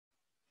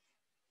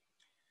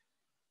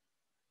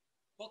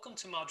Welcome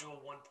to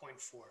Module 1.4,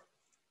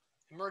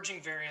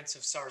 Emerging Variants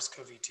of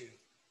SARS-CoV-2.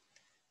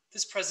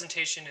 This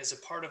presentation is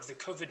a part of the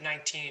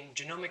COVID-19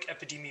 Genomic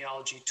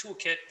Epidemiology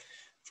Toolkit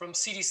from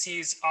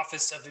CDC's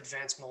Office of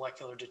Advanced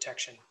Molecular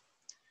Detection.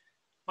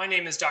 My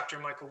name is Dr.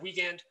 Michael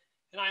Wiegand,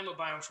 and I am a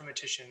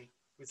bioinformatician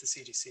with the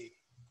CDC.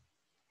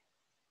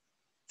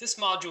 This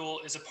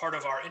module is a part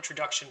of our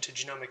Introduction to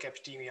Genomic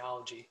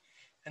Epidemiology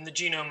and the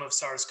Genome of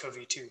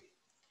SARS-CoV-2.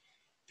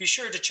 Be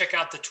sure to check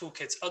out the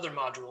toolkit's other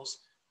modules,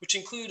 which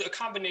include a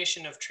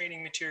combination of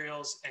training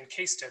materials and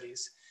case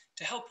studies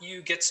to help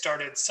you get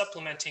started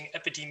supplementing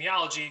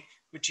epidemiology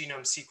with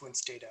genome sequence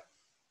data.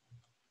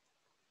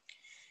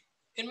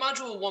 In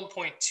Module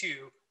 1.2,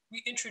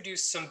 we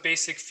introduced some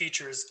basic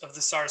features of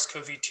the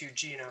SARS-CoV-2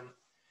 genome,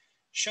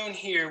 shown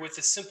here with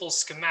a simple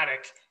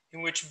schematic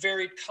in which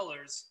varied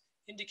colors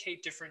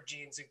indicate different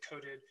genes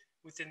encoded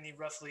within the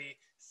roughly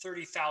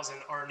 30,000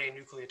 RNA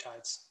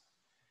nucleotides.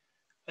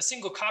 A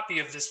single copy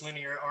of this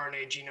linear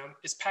RNA genome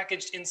is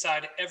packaged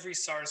inside every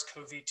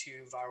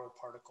SARS-CoV-2 viral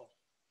particle.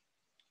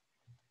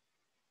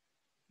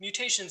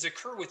 Mutations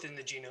occur within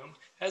the genome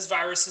as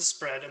viruses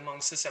spread among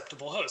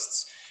susceptible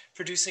hosts,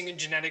 producing a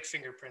genetic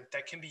fingerprint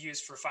that can be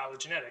used for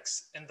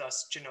phylogenetics and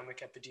thus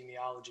genomic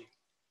epidemiology.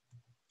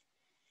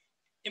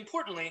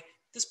 Importantly,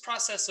 this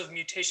process of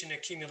mutation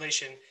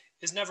accumulation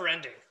is never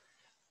ending,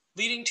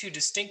 leading to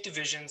distinct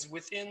divisions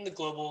within the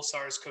global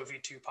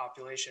SARS-CoV-2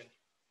 population.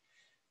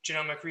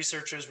 Genomic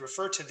researchers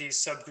refer to these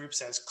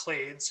subgroups as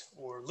clades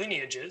or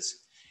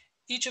lineages,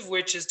 each of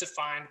which is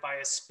defined by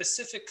a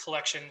specific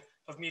collection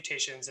of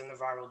mutations in the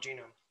viral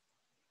genome.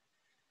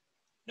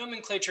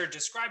 Nomenclature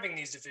describing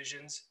these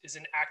divisions is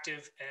an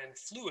active and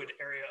fluid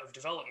area of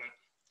development.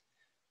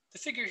 The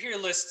figure here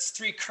lists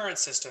 3 current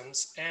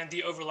systems and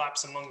the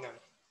overlaps among them.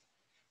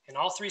 In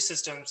all 3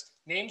 systems,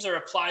 names are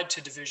applied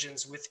to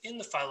divisions within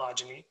the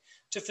phylogeny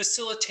to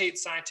facilitate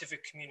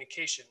scientific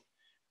communication,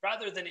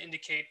 rather than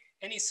indicate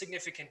any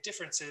significant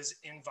differences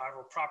in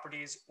viral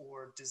properties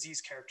or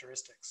disease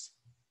characteristics.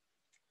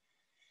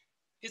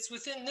 It's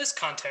within this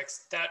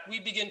context that we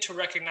begin to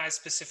recognize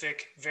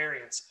specific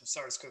variants of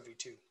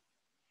SARS-CoV-2.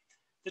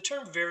 The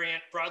term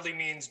variant broadly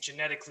means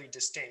genetically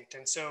distinct,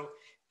 and so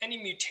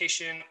any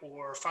mutation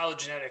or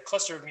phylogenetic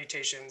cluster of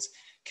mutations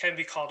can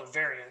be called a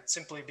variant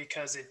simply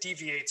because it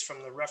deviates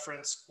from the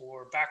reference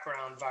or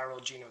background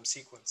viral genome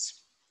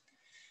sequence.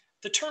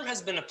 The term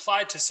has been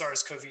applied to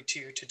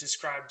SARS-CoV-2 to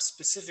describe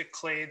specific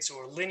clades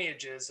or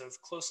lineages of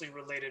closely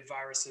related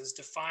viruses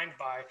defined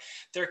by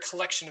their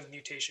collection of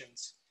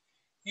mutations,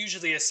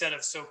 usually a set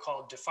of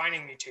so-called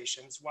defining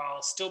mutations,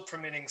 while still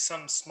permitting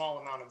some small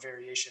amount of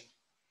variation.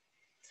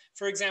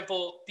 For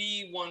example,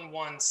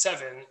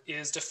 B117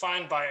 is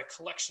defined by a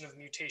collection of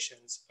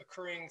mutations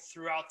occurring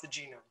throughout the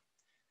genome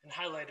and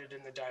highlighted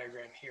in the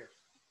diagram here.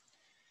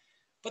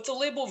 But the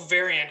label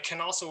variant can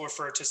also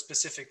refer to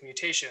specific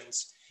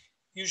mutations,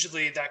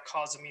 usually that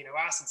cause amino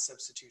acid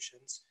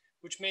substitutions,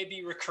 which may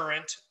be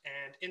recurrent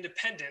and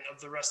independent of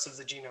the rest of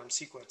the genome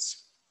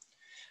sequence.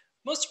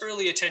 Most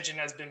early attention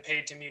has been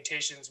paid to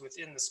mutations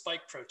within the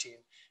spike protein,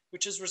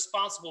 which is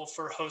responsible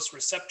for host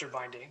receptor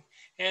binding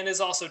and is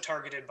also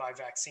targeted by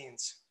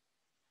vaccines.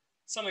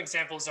 Some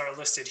examples are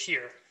listed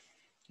here,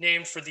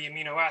 named for the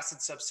amino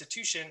acid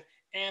substitution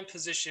and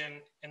position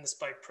in the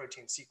spike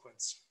protein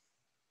sequence.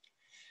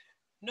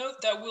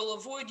 Note that we'll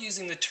avoid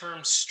using the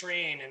term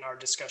strain in our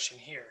discussion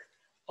here,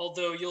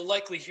 although you'll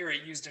likely hear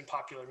it used in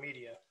popular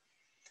media.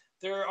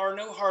 There are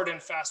no hard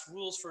and fast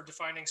rules for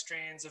defining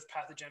strains of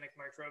pathogenic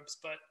microbes,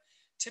 but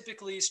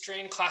typically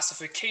strain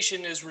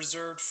classification is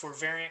reserved for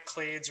variant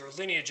clades or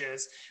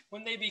lineages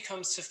when they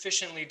become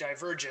sufficiently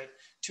divergent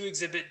to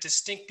exhibit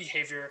distinct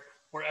behavior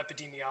or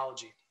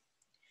epidemiology.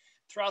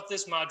 Throughout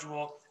this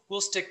module,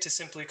 we'll stick to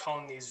simply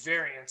calling these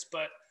variants,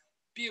 but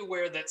be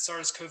aware that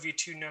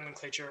SARS-CoV-2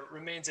 nomenclature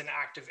remains an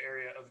active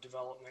area of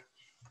development.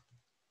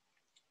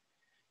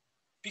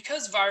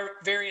 Because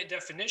variant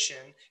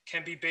definition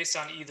can be based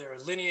on either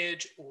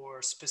lineage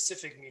or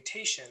specific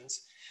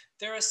mutations,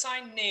 their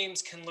assigned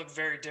names can look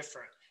very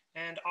different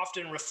and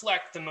often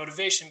reflect the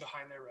motivation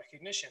behind their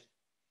recognition.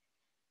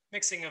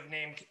 Mixing of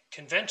name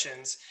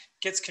conventions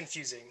gets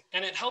confusing,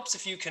 and it helps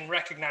if you can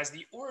recognize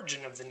the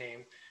origin of the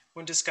name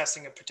when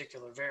discussing a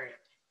particular variant.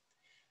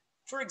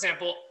 For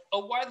example,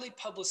 a widely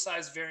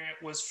publicized variant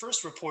was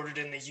first reported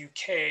in the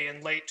UK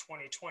in late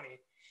 2020,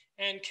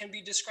 and can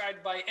be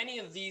described by any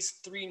of these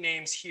 3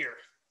 names here.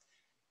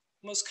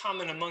 Most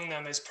common among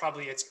them is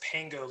probably its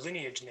Pango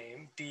lineage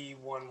name,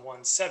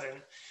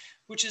 B117,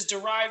 which is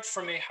derived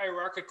from a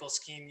hierarchical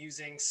scheme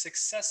using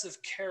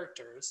successive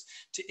characters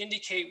to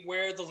indicate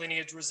where the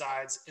lineage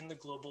resides in the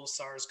global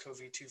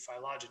SARS-CoV-2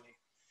 phylogeny.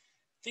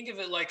 Think of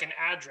it like an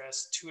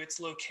address to its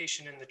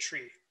location in the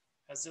tree,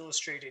 as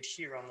illustrated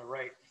here on the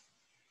right.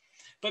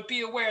 But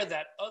be aware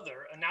that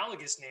other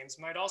analogous names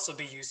might also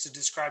be used to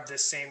describe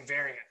this same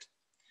variant.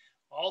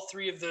 All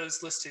 3 of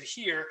those listed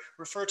here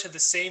refer to the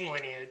same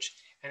lineage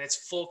and its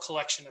full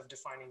collection of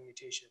defining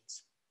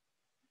mutations.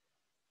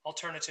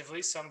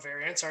 Alternatively, some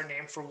variants are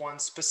named for one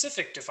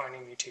specific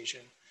defining mutation,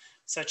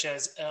 such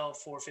as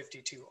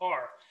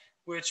L452R,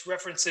 which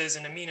references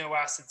an amino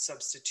acid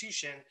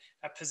substitution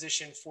at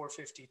position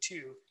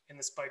 452 in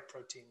the spike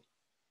protein.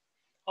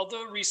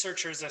 Although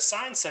researchers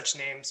assign such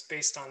names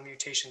based on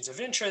mutations of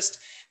interest,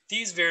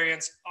 these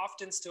variants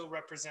often still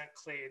represent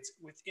clades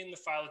within the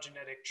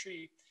phylogenetic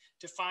tree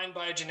defined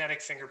by a genetic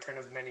fingerprint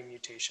of many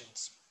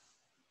mutations.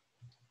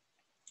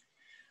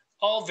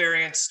 All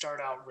variants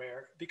start out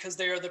rare because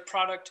they are the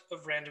product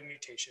of random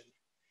mutation,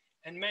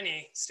 and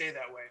many stay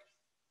that way.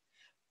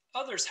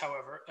 Others,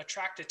 however,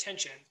 attract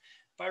attention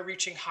by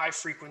reaching high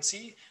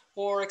frequency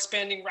or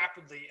expanding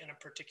rapidly in a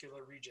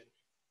particular region.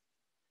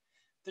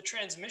 The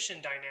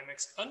transmission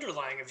dynamics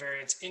underlying a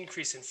variant's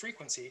increase in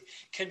frequency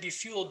can be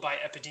fueled by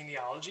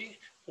epidemiology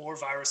or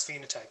virus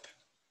phenotype.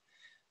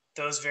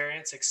 Those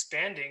variants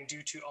expanding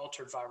due to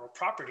altered viral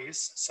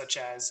properties, such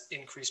as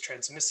increased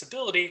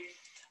transmissibility,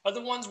 are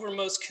the ones we're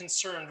most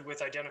concerned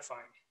with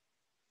identifying.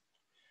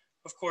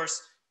 Of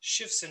course,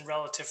 shifts in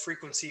relative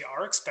frequency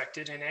are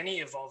expected in any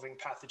evolving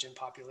pathogen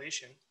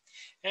population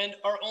and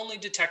are only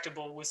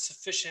detectable with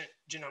sufficient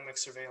genomic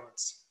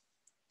surveillance.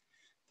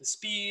 The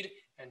speed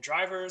and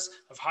drivers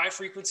of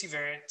high-frequency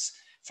variants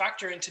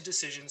factor into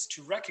decisions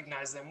to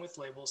recognize them with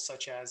labels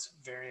such as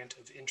variant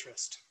of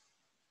interest.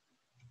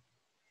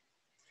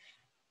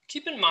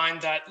 Keep in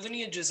mind that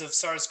lineages of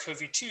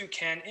SARS-CoV-2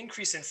 can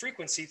increase in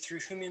frequency through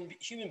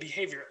human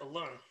behavior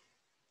alone.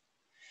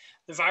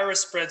 The virus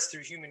spreads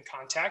through human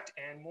contact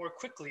and more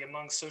quickly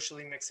among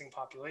socially mixing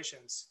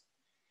populations.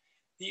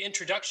 The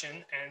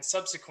introduction and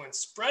subsequent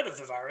spread of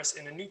the virus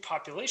in a new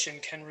population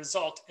can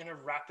result in a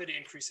rapid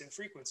increase in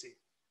frequency.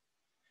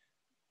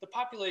 The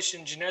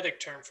population genetic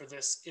term for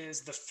this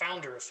is the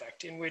founder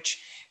effect, in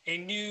which a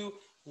new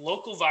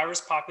local virus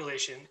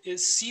population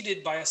is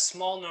seeded by a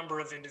small number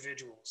of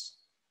individuals.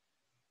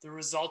 The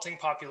resulting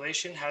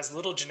population has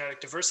little genetic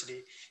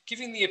diversity,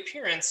 giving the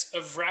appearance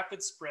of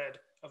rapid spread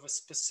of a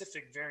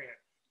specific variant.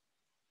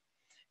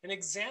 An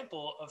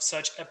example of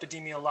such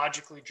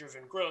epidemiologically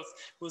driven growth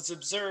was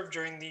observed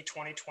during the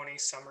 2020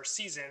 summer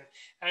season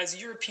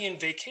as European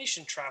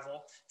vacation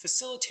travel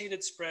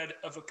facilitated spread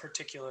of a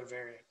particular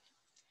variant.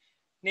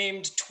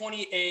 Named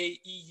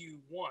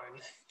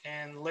 20A-EU1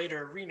 and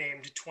later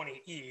renamed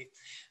 20E,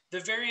 the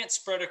variant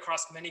spread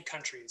across many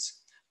countries,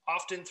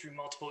 often through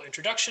multiple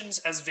introductions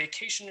as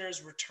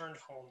vacationers returned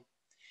home,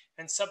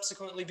 and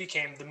subsequently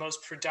became the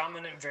most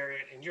predominant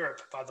variant in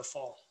Europe by the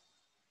fall.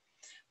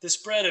 The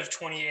spread of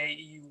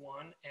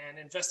 20A-EU1 and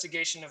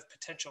investigation of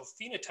potential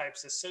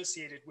phenotypes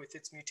associated with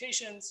its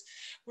mutations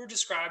were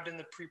described in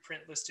the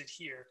preprint listed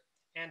here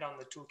and on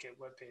the toolkit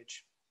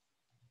webpage.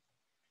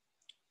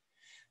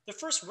 The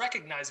first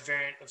recognized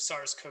variant of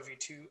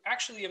SARS-CoV-2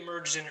 actually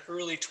emerged in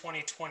early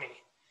 2020,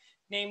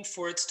 named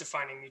for its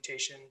defining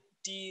mutation,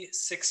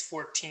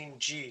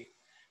 D614G,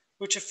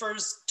 which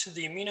refers to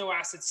the amino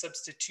acid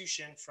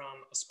substitution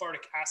from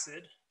aspartic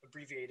acid,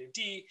 abbreviated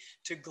D,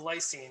 to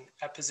glycine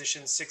at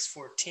position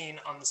 614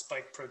 on the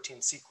spike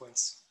protein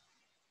sequence.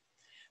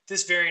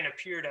 This variant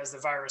appeared as the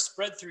virus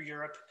spread through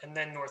Europe and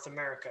then North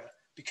America,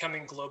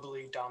 becoming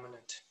globally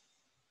dominant.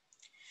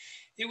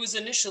 It was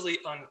initially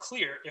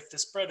unclear if the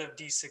spread of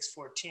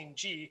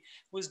D614G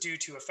was due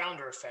to a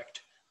founder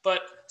effect,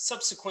 but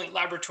subsequent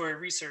laboratory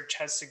research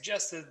has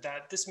suggested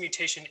that this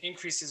mutation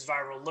increases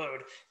viral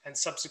load and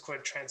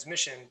subsequent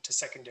transmission to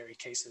secondary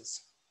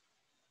cases.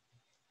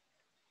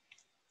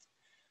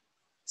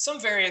 Some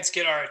variants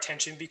get our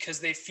attention because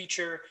they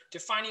feature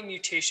defining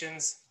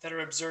mutations that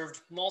are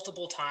observed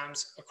multiple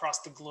times across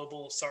the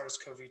global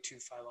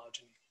SARS-CoV-2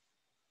 phylogeny.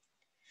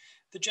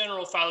 The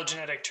general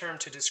phylogenetic term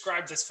to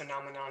describe this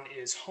phenomenon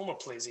is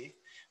homoplasy,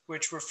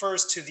 which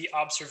refers to the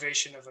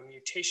observation of a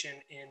mutation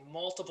in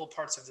multiple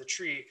parts of the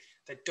tree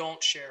that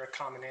don't share a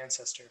common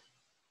ancestor.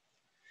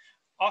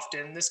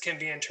 Often, this can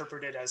be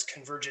interpreted as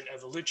convergent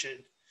evolution,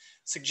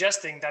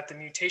 suggesting that the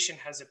mutation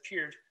has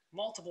appeared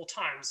multiple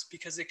times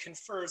because it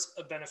confers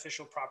a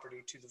beneficial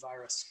property to the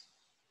virus.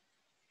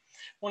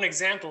 One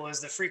example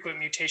is the frequent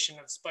mutation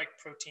of spike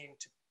protein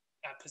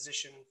at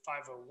position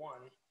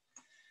 501.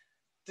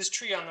 This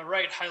tree on the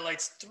right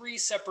highlights 3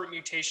 separate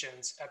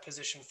mutations at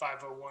position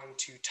 501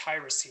 to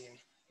tyrosine,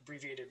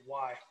 abbreviated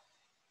Y.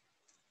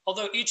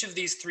 Although each of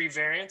these 3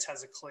 variants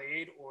has a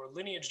clade or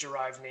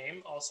lineage-derived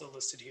name, also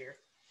listed here,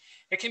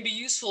 it can be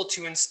useful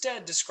to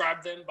instead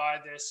describe them by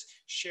this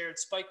shared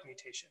spike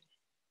mutation.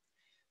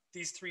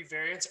 These 3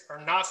 variants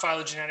are not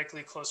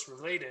phylogenetically close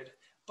related,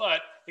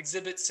 but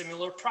exhibit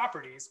similar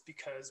properties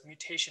because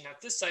mutation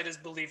at this site is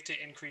believed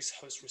to increase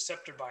host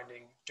receptor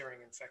binding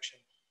during infection.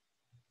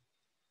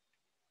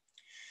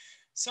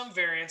 Some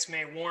variants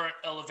may warrant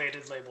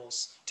elevated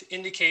labels to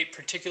indicate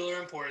particular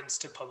importance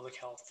to public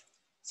health,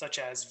 such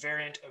as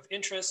variant of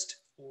interest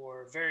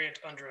or variant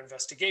under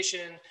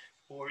investigation,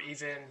 or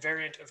even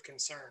variant of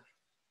concern.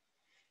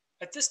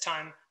 At this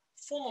time,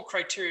 formal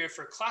criteria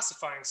for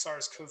classifying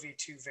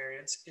SARS-CoV-2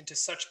 variants into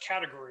such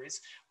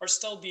categories are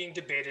still being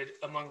debated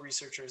among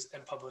researchers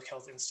and public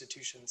health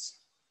institutions.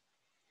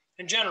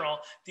 In general,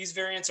 these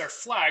variants are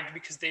flagged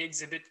because they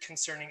exhibit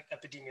concerning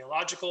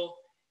epidemiological,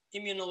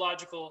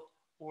 immunological,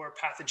 or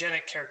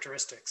pathogenic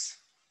characteristics.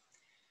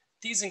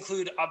 These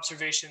include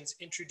observations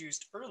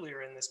introduced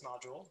earlier in this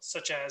module,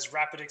 such as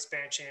rapid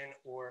expansion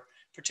or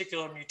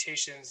particular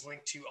mutations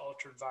linked to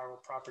altered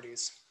viral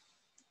properties,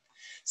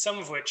 some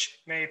of which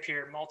may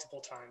appear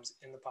multiple times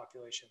in the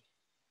population.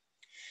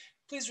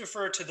 Please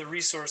refer to the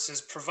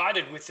resources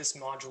provided with this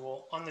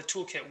module on the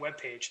toolkit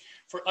webpage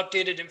for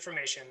updated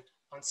information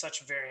on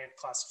such variant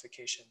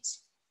classifications.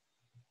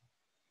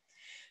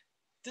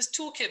 This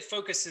toolkit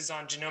focuses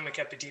on genomic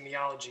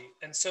epidemiology,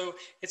 and so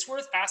it's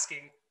worth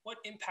asking what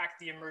impact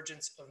the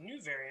emergence of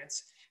new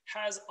variants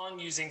has on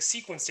using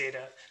sequence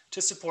data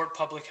to support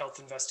public health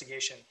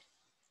investigation.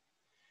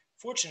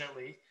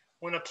 Fortunately,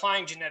 when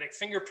applying genetic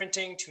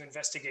fingerprinting to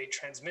investigate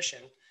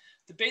transmission,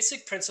 the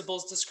basic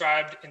principles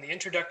described in the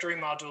introductory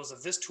modules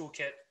of this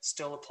toolkit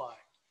still apply.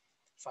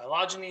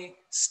 Phylogeny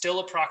still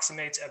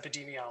approximates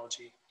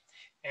epidemiology,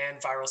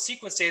 and viral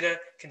sequence data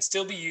can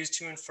still be used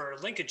to infer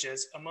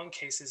linkages among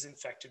cases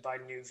infected by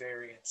new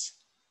variants.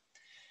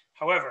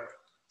 However,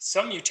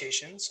 some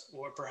mutations,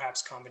 or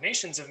perhaps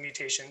combinations of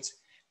mutations,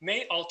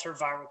 may alter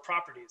viral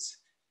properties,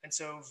 and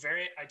so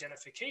variant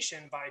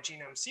identification by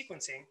genome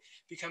sequencing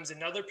becomes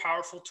another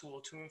powerful tool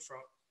to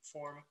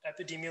inform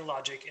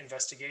epidemiologic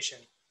investigation.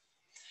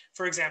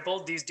 For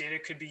example, these data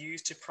could be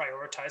used to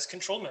prioritize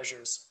control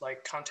measures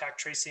like contact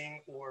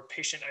tracing or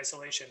patient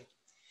isolation,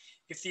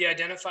 if the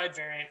identified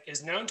variant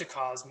is known to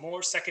cause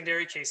more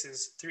secondary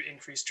cases through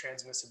increased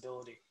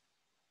transmissibility.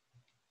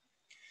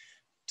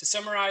 To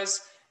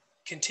summarize,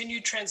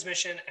 continued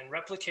transmission and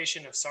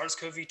replication of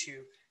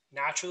SARS-CoV-2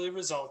 naturally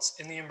results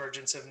in the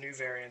emergence of new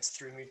variants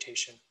through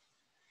mutation.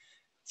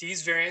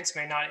 These variants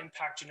may not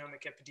impact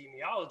genomic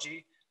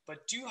epidemiology,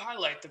 but do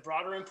highlight the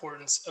broader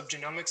importance of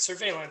genomic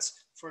surveillance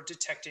for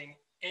detecting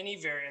any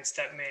variants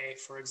that may,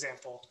 for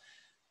example,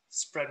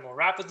 spread more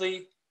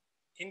rapidly,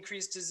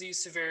 increase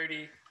disease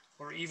severity,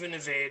 or even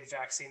evade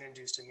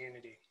vaccine-induced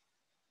immunity.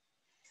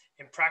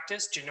 In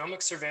practice,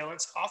 genomic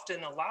surveillance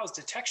often allows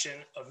detection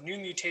of new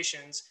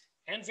mutations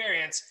and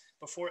variants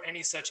before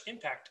any such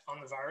impact on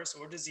the virus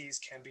or disease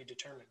can be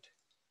determined.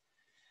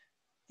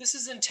 This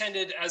is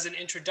intended as an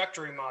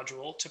introductory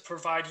module to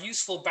provide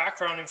useful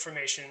background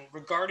information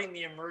regarding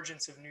the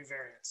emergence of new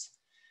variants,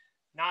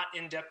 not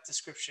in-depth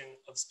description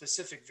of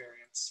specific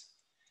variants.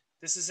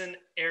 This is an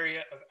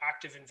area of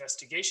active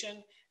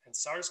investigation, and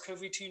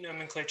SARS-CoV-2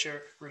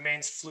 nomenclature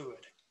remains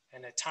fluid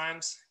and at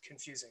times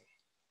confusing.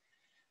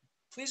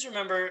 Please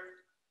remember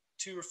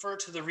to refer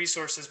to the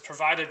resources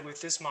provided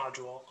with this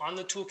module on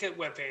the toolkit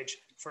webpage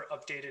for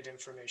updated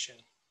information.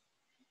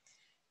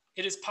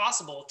 It is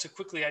possible to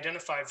quickly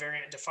identify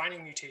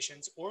variant-defining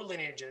mutations or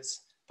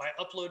lineages by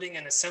uploading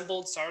an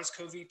assembled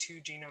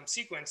SARS-CoV-2 genome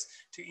sequence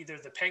to either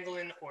the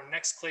Pangolin or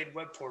Nextclade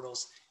web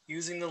portals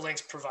using the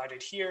links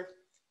provided here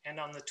and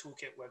on the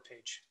toolkit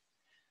webpage.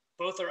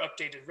 Both are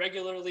updated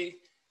regularly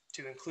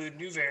to include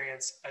new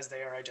variants as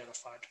they are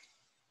identified.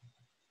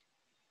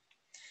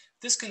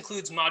 This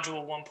concludes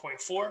Module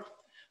 1.4.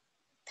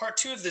 Part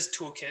 2 of this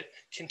toolkit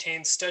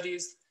contains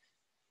studies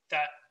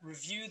that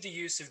review the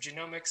use of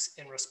genomics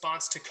in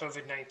response to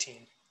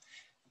COVID-19.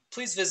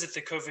 Please visit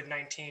the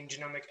COVID-19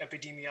 Genomic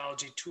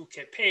Epidemiology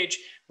Toolkit page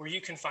where you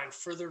can find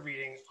further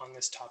reading on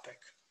this topic.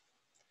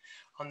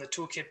 On the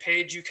toolkit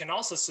page, you can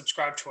also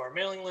subscribe to our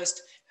mailing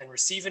list and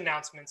receive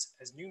announcements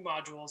as new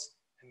modules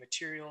and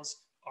materials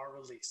are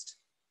released.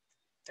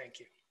 Thank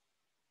you.